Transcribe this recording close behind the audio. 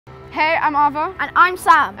Hey, I'm Ava. And I'm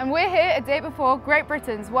Sam. And we're here a day before Great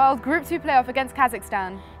Britain's World Group 2 playoff against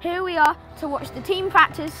Kazakhstan. Here we are to watch the team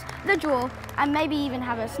practice, the draw, and maybe even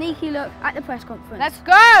have a sneaky look at the press conference. Let's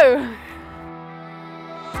go!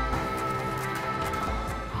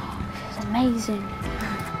 This is amazing.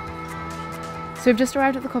 So we've just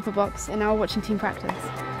arrived at the copper box and now we're watching team practice.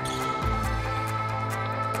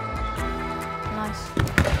 Nice.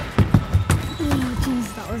 Oh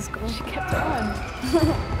jeez, that was cool. She kept it on.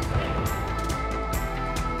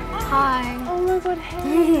 Hi. Oh my god,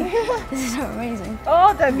 hey. This is so amazing.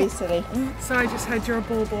 Oh, don't be silly. So I just heard you're a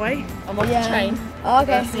ball boy. I'm on the train.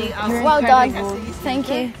 Okay. Well done. Thank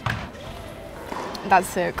you. That's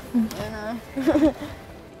sick. I know.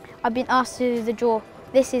 I've been asked to do the draw.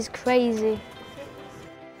 This is crazy.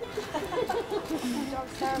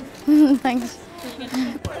 Thanks.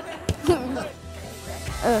 Thank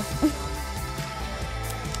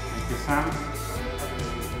you, Sam.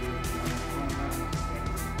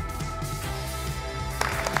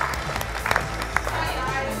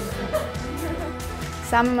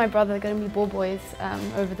 Sam and my brother are going to be ball boys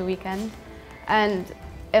over the weekend, and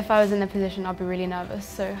if I was in their position I'd be really nervous.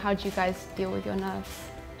 So how do you guys deal with your nerves?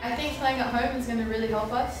 I think playing at home is going to really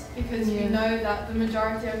help us because we know that the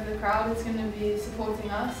majority of the crowd is going to be supporting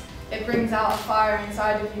us. It brings out a fire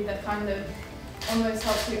inside of you that kind of almost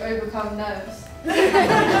helps you overcome nerves. Okay,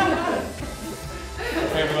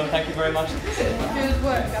 everyone, thank you very much. Good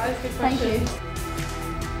work, guys. Good question. Thank you.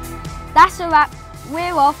 That's a wrap.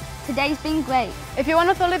 We're off. Today's been great. If you want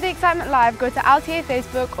to follow the excitement live, go to LTA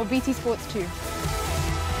Facebook or BT Sports 2.